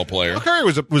basketball player. Del Curry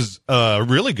was a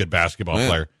really good basketball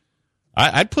player.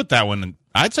 I'd put that one.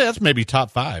 I'd say that's maybe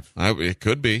top 5. It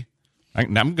could be.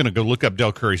 I'm going to go look up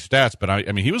Del Curry's stats, but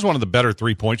I mean he was one of the better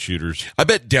 3-point shooters. I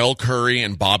bet Del Curry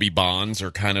and Bobby Bonds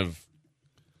are kind of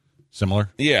similar.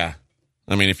 Yeah.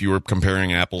 I mean, if you were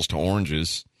comparing apples to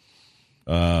oranges.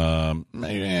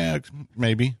 Maybe.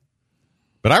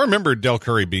 But I remember Del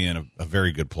Curry being a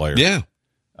very good player. Yeah.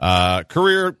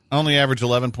 Career only averaged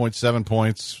 11.7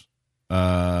 points.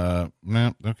 No,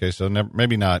 okay, so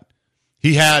maybe not.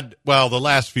 He had, the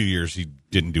last few years he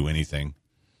didn't do anything.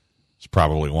 It's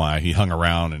probably why. He hung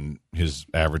around and his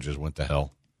averages went to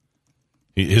hell.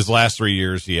 His last 3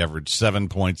 years he averaged 7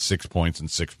 points, 6 points,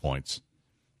 and 6 points.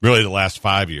 Really, the last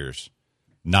 5 years,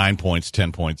 9 points,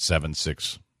 10 points, 7,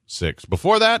 6, 6.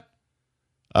 Before that,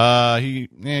 you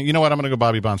know what? I'm going to go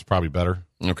Bobby Bonds probably better.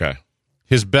 Okay.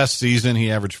 His best season,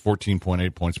 he averaged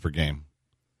 14.8 points per game.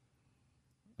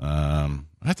 I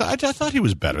thought he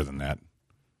was better than that.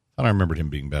 I remembered him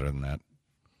being better than that.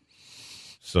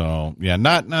 So yeah,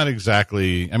 not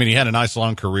exactly. I mean, he had a nice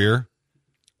long career.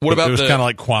 What about it was kind of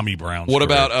like Kwame Brown's What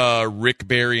career. about Rick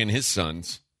Barry and his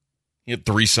sons? He had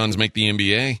 3 sons make the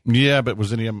NBA. Yeah, but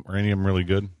was any of them really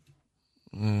good?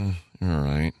 All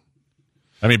right.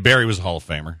 I mean, Barry was a Hall of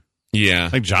Famer. Yeah. I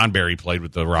think John Barry played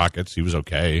with the Rockets. He was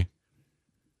okay.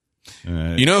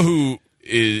 You know who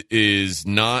is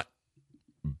not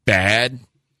bad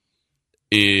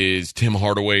is Tim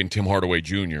Hardaway and Tim Hardaway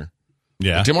Jr.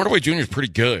 Yeah. But Tim Hardaway Jr. is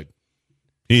pretty good.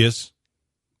 He is.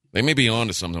 They may be on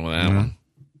to something with that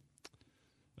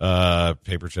one.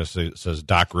 Paper Chest says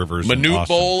Doc Rivers. Manute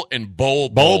Bowl and Bowl.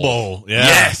 Bowl. Yeah.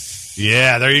 Yes.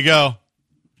 Yeah, there you go.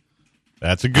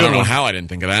 That's a good I don't know one. how I didn't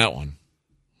think of that one.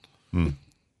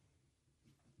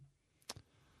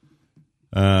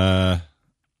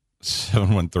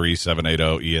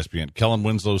 713-780 ESPN. Kellen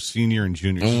Winslow Sr. and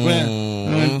Jr.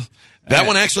 That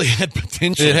one actually had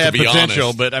potential. It had to be potential,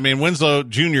 honest. but I mean, Winslow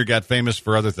Jr. got famous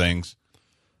for other things.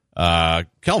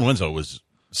 Kellen Winslow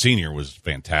Sr. was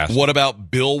fantastic. What about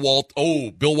Bill Walton?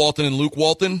 Oh, Bill Walton and Luke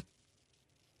Walton?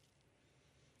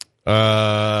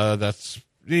 That'll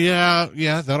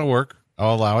work.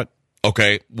 I'll allow it.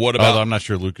 Okay. What about? Although I'm not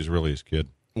sure Luke is really his kid.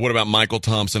 What about Michael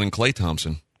Thompson and Klay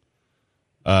Thompson?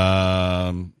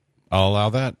 I'll allow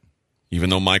that. Even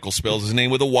though Michael spells his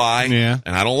name with a Y, Yeah.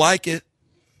 and I don't like it,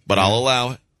 but I'll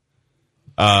allow it.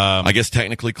 I guess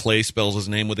technically Klay spells his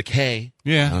name with a K.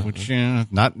 Yeah, which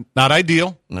not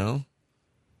ideal. No.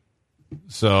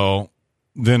 So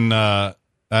then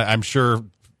I'm sure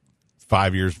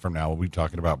 5 years from now we'll be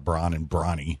talking about Bron and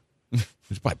Bronny.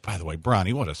 Which, by the way,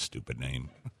 Bronny, what a stupid name.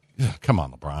 Come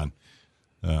on, LeBron.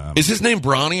 Is his name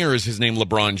Bronny or is his name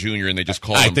LeBron Jr. and they just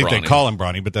call him I think Bronny? they call him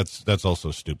Bronny, but that's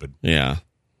also stupid. Yeah.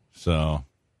 So,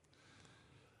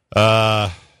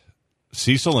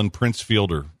 Cecil and Prince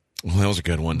Fielder. Well, that was a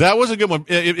good one. That was a good one.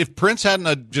 If Prince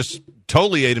hadn't just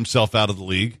totally ate himself out of the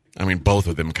league. I mean, both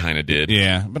of them kind of did.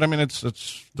 Yeah, but I mean, it's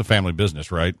the family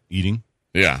business, right? Eating.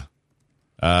 Yeah.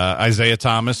 Isaiah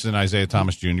Thomas and Isaiah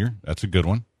Thomas Jr. That's a good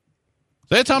one.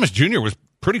 Isaiah Thomas Jr. was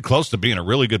pretty close to being a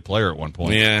really good player at one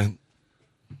point. Yeah.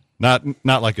 Not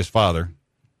like his father.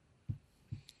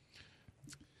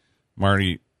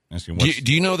 Marty asking,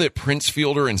 do you know that Prince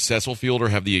Fielder and Cecil Fielder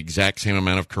have the exact same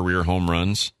amount of career home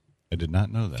runs? I did not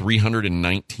know that.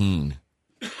 319.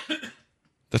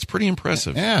 That's pretty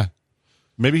impressive. Yeah.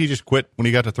 Maybe he just quit when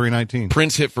he got to 319.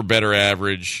 Prince hit for better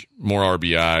average, more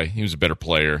RBI. He was a better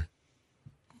player.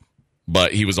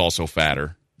 But he was also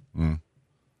fatter. But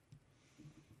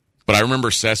I remember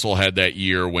Cecil had that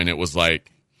year when it was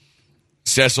like,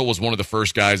 Cecil was one of the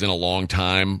first guys in a long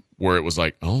time where it was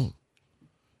like, I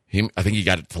think he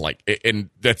got it to like, and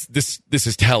this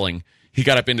is telling, he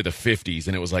got up into the 50s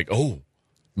and it was like,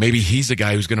 maybe he's the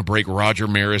guy who's going to break Roger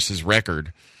Maris's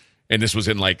record. And this was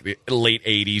in like the late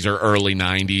 80s or early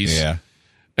 90s. Yeah.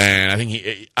 And I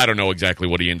think I don't know exactly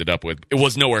what he ended up with. It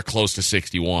was nowhere close to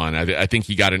 61. I think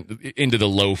he got into the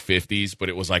low 50s, but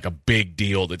it was like a big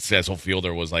deal that Cecil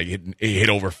Fielder was like, hit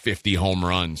over 50 home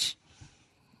runs.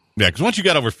 Yeah, because once you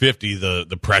got over 50,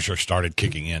 the pressure started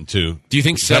kicking in, too. Do you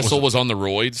think Cecil was on the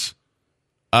roids?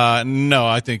 No,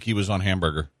 I think he was on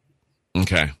hamburger.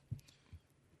 Okay.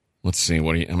 Let's see.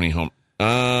 How many home?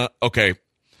 Okay.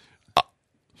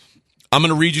 I'm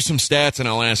going to read you some stats, and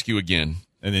I'll ask you again.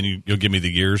 And then you'll give me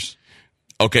the years?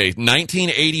 Okay,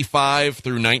 1985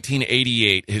 through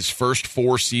 1988, his first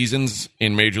 4 seasons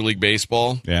in Major League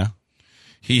Baseball. Yeah.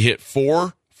 He hit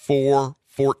 4,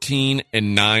 14,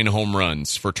 and 9 home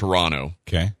runs for Toronto.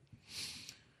 Okay.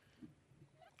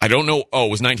 I don't know. Oh,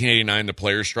 was 1989 the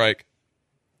players' strike?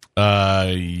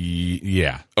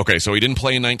 Yeah. Okay, so he didn't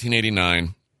play in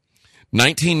 1989.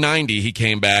 1990, he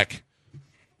came back.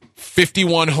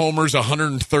 51 homers,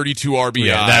 132 RBI.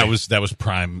 Yeah, that was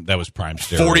prime. That was prime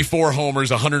steroid. 44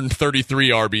 homers, 133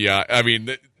 RBI. I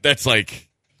mean, that's an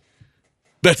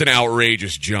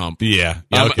outrageous jump. Yeah,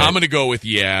 I'm okay. going to go with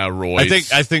Roy.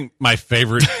 I think my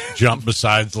favorite jump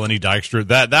besides Lenny Dykstra,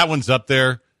 that one's up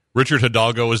there. Richard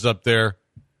Hidalgo is up there.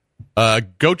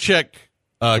 Go check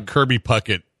Kirby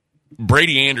Puckett.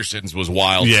 Brady Anderson's was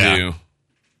wild too.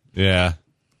 Yeah.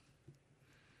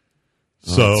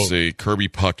 So let's see, Kirby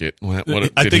Puckett.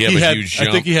 I think he have a huge jump?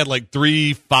 I think he had like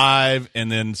 3, 5,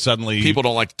 and then suddenly people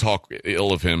don't like to talk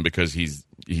ill of him because he's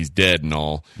dead and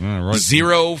all. Right.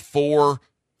 0, 4,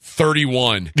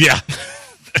 31. Yeah.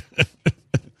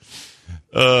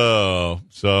 Oh,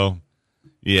 so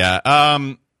yeah.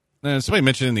 Somebody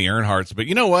mentioned in the Earnhardts, but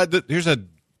you know what? Here's a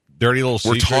dirty little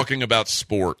secret. We're talking about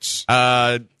sports.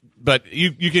 But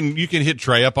you can hit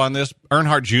Trey up on this.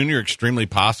 Earnhardt Jr. extremely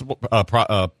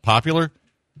popular.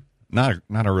 Not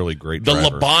a really great The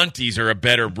driver. Labontes are a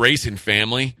better racing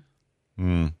family.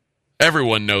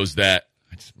 Everyone knows that.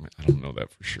 I don't know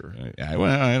that for sure. I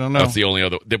don't know. That's the only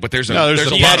other. But there's a the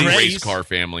lot of Petties. race car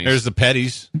families. There's the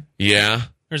Petties. Yeah.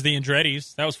 There's the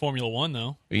Andretti's. That was Formula One,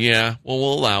 though. Yeah. Well,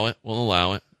 we'll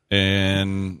allow it.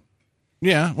 And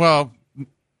Yeah, well,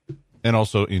 and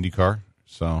also IndyCar.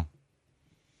 So,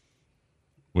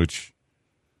 which,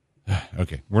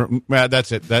 okay,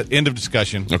 that's it. That end of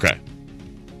discussion. Okay.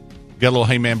 Got a little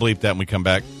hey man bleep that when we come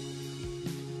back.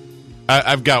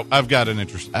 I've got an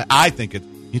I think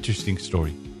an interesting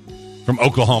story from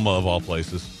Oklahoma of all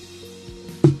places.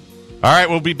 All right,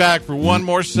 we'll be back for one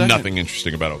more second. Nothing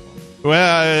interesting about Oklahoma.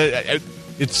 Well,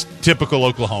 it's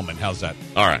typical Oklahoman. How's that?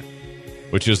 All right.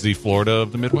 Which is the Florida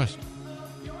of the Midwest.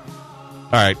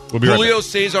 All right, we'll be Julio right back.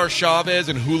 Cesar Chavez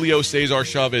and Julio Cesar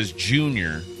Chavez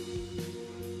Jr.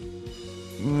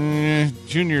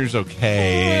 Junior's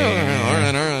okay.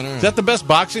 All right. Is that the best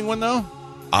boxing one, though?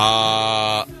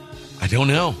 I don't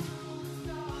know.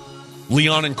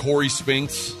 Leon and Corey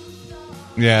Spinks.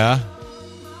 Yeah.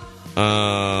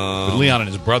 But Leon and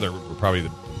his brother were probably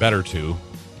the better two.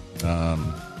 Yeah,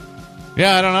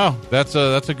 I don't know. That's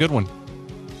a good one.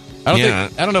 I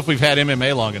don't know if we've had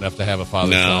MMA long enough to have a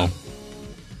father-son. No.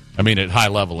 I mean, at high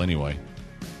level, anyway.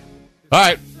 All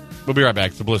right, we'll be right back.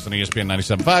 It's the Blitz on ESPN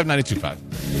 97.5, 92.5.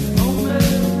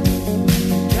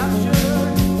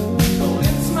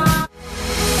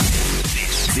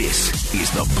 This is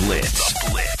the Blitz. The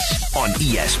Blitz on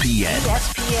ESPN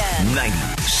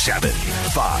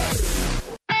 97.5.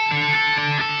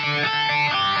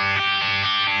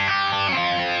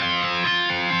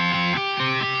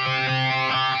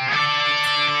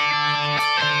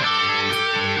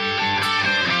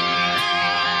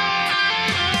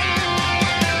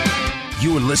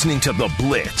 You're listening to The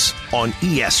Blitz on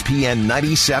ESPN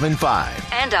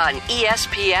 97.5. And on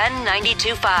ESPN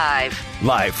 92.5.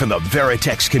 Live from the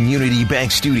Veritex Community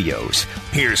Bank Studios,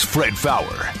 here's Fred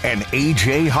Faour and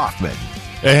A.J. Hoffman.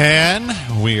 And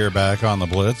we are back on The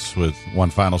Blitz with one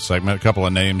final segment. A couple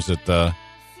of names that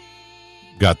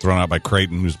got thrown out by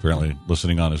Creighton, who's apparently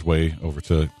listening on his way over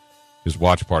to his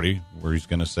watch party, where he's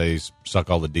going to say,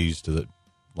 suck all the D's to the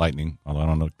Lightning. Although I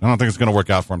don't know. I don't think it's going to work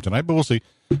out for him tonight, but we'll see.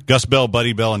 Gus Bell,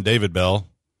 Buddy Bell, and David Bell.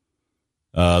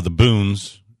 The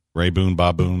Boones, Ray Boone,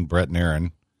 Bob Boone, Brett and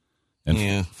Aaron.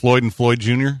 And Floyd and Floyd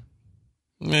Jr.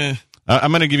 Meh.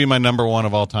 I'm going to give you my number one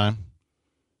of all time.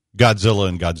 Godzilla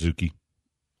and Godzuki.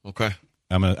 Okay.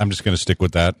 I'm just going to stick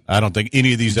with that. I don't think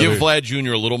any of these Give Vlad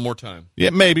Jr. a little more time.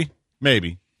 Yeah, maybe.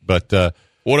 But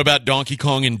what about Donkey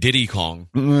Kong and Diddy Kong?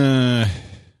 Wasn't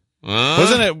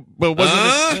it? But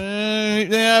wasn't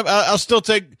it? Yeah, I'll still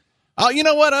take. You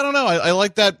know what? I don't know. I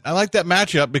like that. I like that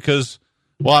matchup because,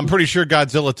 well, I'm pretty sure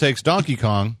Godzilla takes Donkey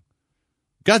Kong.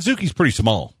 Godzuki's pretty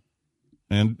small,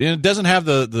 and it doesn't have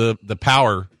the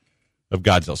power of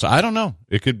Godzilla. So I don't know.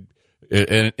 It could.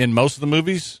 In most of the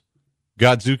movies,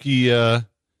 Godzuki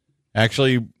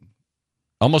actually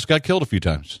almost got killed a few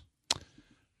times.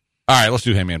 All right, let's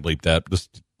do Hey Man Bleep That. This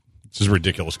is a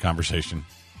ridiculous conversation.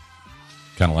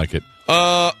 Kind of like it.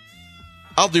 I'll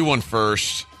do one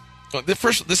first.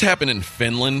 This happened in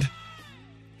Finland,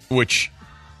 which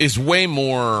is way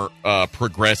more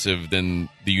progressive than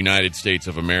the United States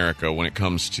of America when it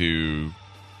comes to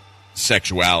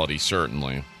sexuality,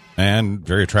 certainly. And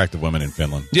very attractive women in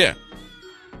Finland. Yeah.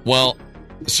 Well,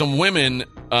 some women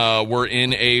were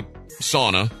in a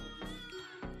sauna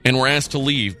and were asked to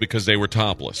leave because they were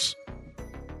topless.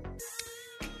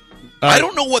 I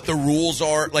don't know what the rules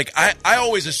are. Like, I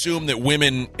always assume that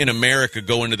women in America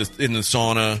go in the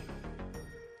sauna.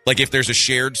 Like, if there's a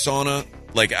shared sauna,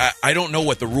 like, I don't know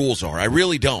what the rules are. I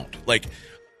really don't. Like,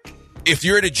 if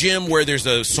you're at a gym where there's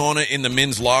a sauna in the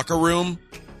men's locker room,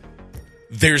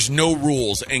 there's no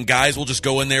rules, and guys will just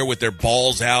go in there with their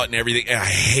balls out and everything, and I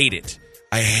hate it.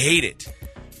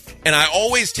 And I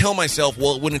always tell myself,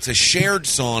 well, when it's a shared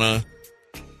sauna,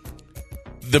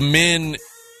 the men,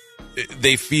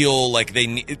 they feel like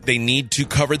they need to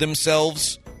cover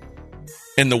themselves.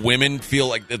 And the women feel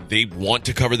like that they want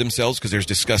to cover themselves because there's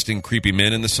disgusting, creepy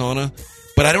men in the sauna.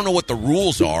 But I don't know what the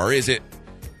rules are. Is it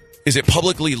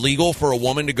publicly legal for a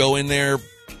woman to go in there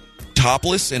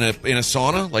topless in a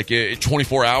sauna, like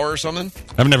 24 hour or something?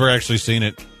 I've never actually seen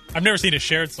it. I've never seen a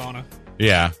shared sauna.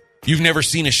 Yeah. You've never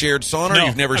seen a shared sauna? No,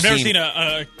 You've never I've seen... never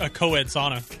seen a co-ed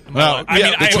sauna. Well, I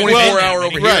mean, the 24-hour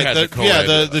over here has a co-ed.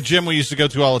 Yeah, the gym we used to go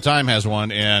to all the time has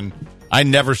one, and I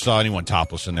never saw anyone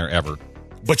topless in there ever.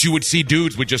 But you would see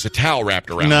dudes with just a towel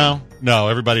wrapped around them. No.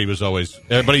 Everybody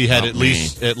had at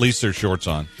least their shorts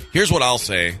on. Here's what I'll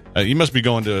say. You must be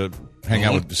going to hang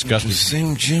out with disgusting... The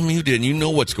same gym you did, and you know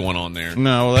what's going on there.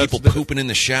 No, people pooping in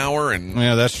the shower. And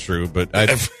yeah, that's true. But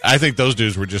I think those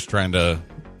dudes were just trying to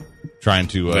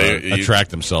attract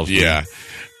themselves. Yeah.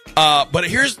 But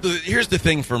here's the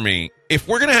thing for me. If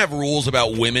we're going to have rules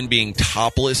about women being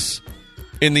topless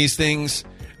in these things,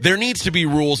 there needs to be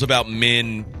rules about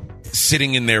men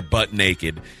sitting in there butt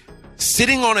naked.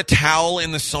 sitting on a towel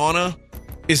in the sauna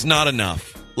is not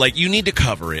enough. Like, you need to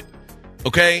cover it.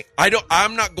 Okay?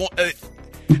 I'm not going...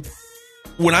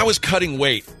 when I was cutting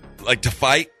weight, like to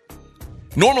fight,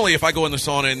 normally if I go in the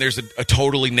sauna and there's a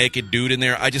totally naked dude in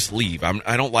there, I just leave.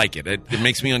 I don't like it. It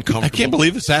makes me uncomfortable. I can't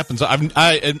believe this happens.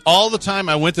 And all the time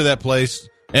I went to that place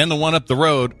and the one up the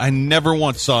road, I never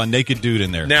once saw a naked dude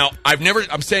in there. Now, I've never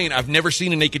seen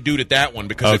a naked dude at that one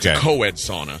because it's a co-ed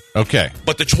sauna. Okay.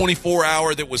 But the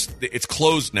 24-hour it's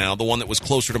closed now, the one that was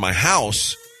closer to my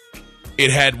house, it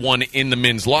had one in the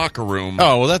men's locker room.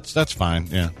 Oh, well, that's fine,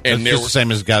 yeah. And it's just the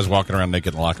same as guys walking around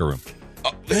naked in the locker room.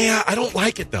 Yeah, I don't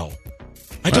like it, though.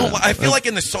 I feel like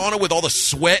in the sauna with all the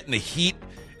sweat and the heat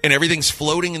and everything's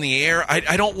floating in the air,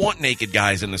 I don't want naked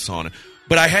guys in the sauna.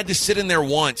 But I had to sit in there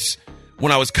once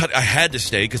when I was cut. I had to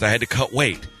stay because I had to cut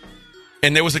weight.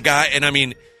 And there was a guy, and I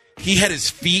mean, he had his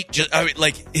feet,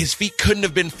 his feet couldn't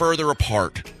have been further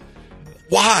apart.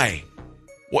 Why?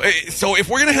 So if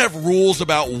we're going to have rules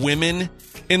about women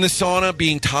in the sauna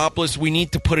being topless, we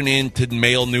need to put an end to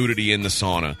male nudity in the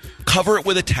sauna. Cover it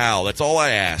with a towel. That's all I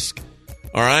ask.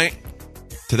 All right?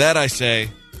 To that I say,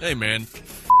 hey, man,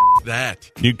 that.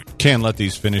 You can let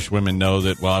these Finnish women know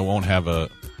that, well, I won't have a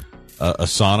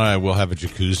sauna. I will have a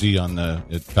jacuzzi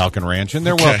at Falcon Ranch, and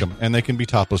they're welcome. And they can be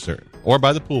topless there or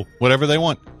by the pool, whatever they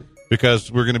want,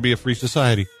 because we're going to be a free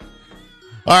society.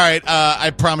 All right.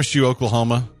 I promised you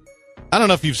Oklahoma. I don't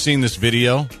know if you've seen this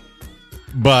video,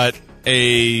 but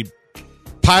a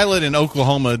pilot in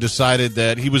Oklahoma decided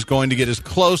that he was going to get as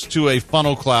close to a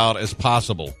funnel cloud as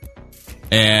possible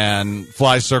and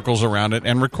fly circles around it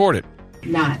and record it.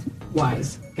 Not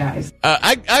wise, guys.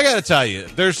 I got to tell you,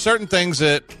 there's certain things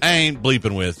that I ain't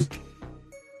bleeping with.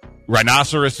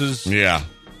 Rhinoceroses. Yeah.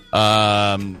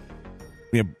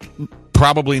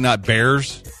 Probably not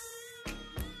bears.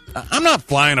 I'm not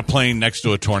flying a plane next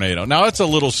to a tornado. Now, it's a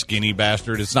little skinny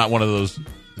bastard. It's not one of those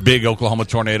big Oklahoma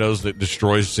tornadoes that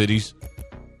destroys cities.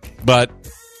 But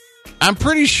I'm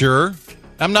pretty sure,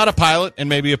 I'm not a pilot, and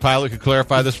maybe a pilot could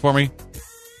clarify this for me.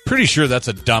 Pretty sure that's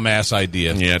a dumbass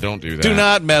idea. Yeah, don't do that. Do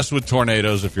not mess with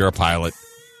tornadoes if you're a pilot.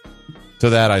 To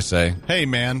that I say, hey,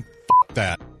 man,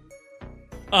 that.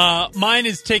 Mine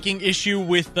is taking issue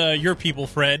with your people,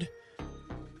 Fred.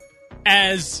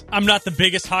 As I'm not the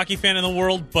biggest hockey fan in the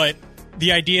world, but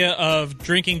the idea of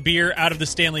drinking beer out of the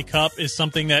Stanley Cup is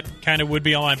something that kind of would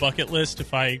be on my bucket list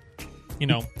if I,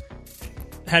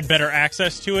 had better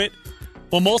access to it.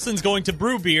 Well, Molson's going to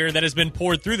brew beer that has been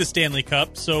poured through the Stanley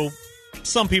Cup, so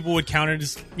some people would count it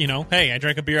as, hey, I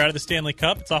drank a beer out of the Stanley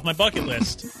Cup. It's off my bucket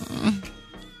list.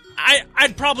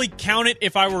 I'd probably count it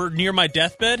if I were near my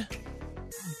deathbed.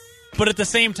 But at the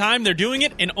same time, they're doing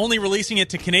it and only releasing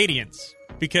it to Canadians.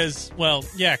 Because, well,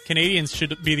 yeah, Canadians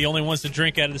should be the only ones to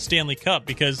drink out of the Stanley Cup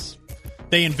because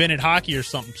they invented hockey or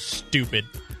something stupid.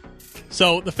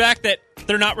 So the fact that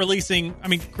they're not releasing,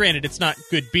 granted, it's not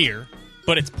good beer,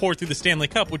 but it's poured through the Stanley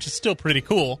Cup, which is still pretty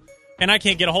cool. And I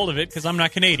can't get a hold of it because I'm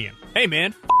not Canadian. Hey,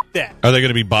 man, that. Are they going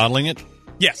to be bottling it?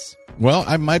 Yes. Well,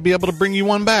 I might be able to bring you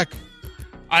one back.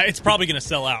 It's probably going to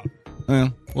sell out.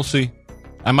 We'll see.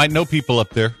 I might know people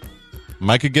up there.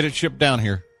 Might could get it shipped down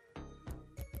here.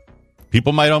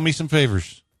 People might owe me some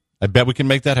favors. I bet we can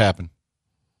make that happen.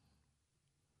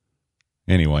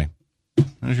 Anyway,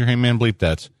 there's your Hey Man Bleep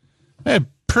That's. Hey,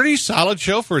 pretty solid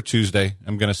show for a Tuesday,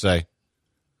 I'm going to say.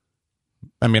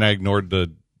 I ignored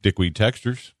the dickweed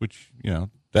texters, which,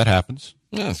 that happens.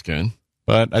 Yeah, that's good.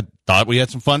 But I thought we had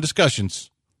some fun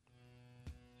discussions.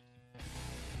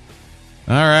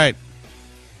 All right.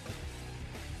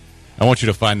 I want you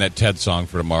to find that Ted song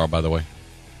for tomorrow, by the way.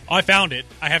 Oh, I found it.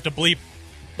 I have to bleep,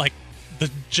 the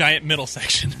giant middle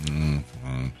section.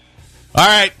 Mm-hmm. All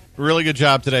right. Really good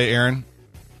job today, Aaron.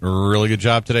 Really good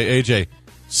job today, AJ.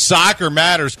 Soccer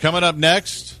Matters coming up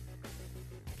next.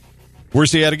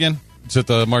 Where's he at again? It's at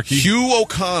the Marquee. Hugh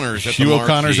O'Connor's at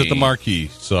the Marquee.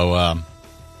 So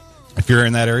if you're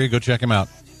in that area, go check him out.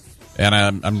 And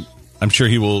I'm sure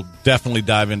he will definitely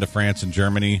dive into France and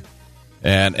Germany.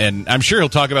 And I'm sure he'll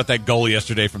talk about that goal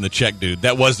yesterday from the Czech dude.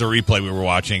 That was the replay we were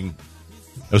watching.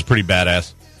 It was pretty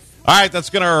badass. All right, that's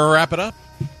going to wrap it up.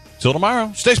 Till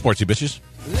tomorrow. Stay sportsy, bitches.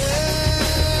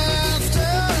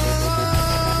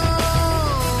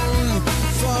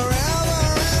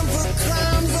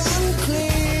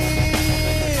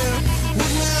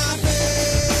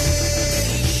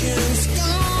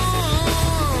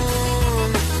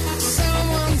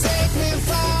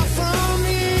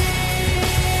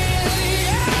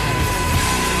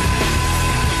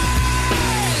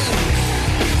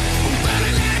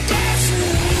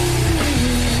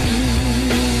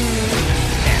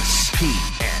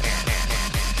 ESPN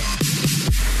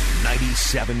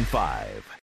 97.5.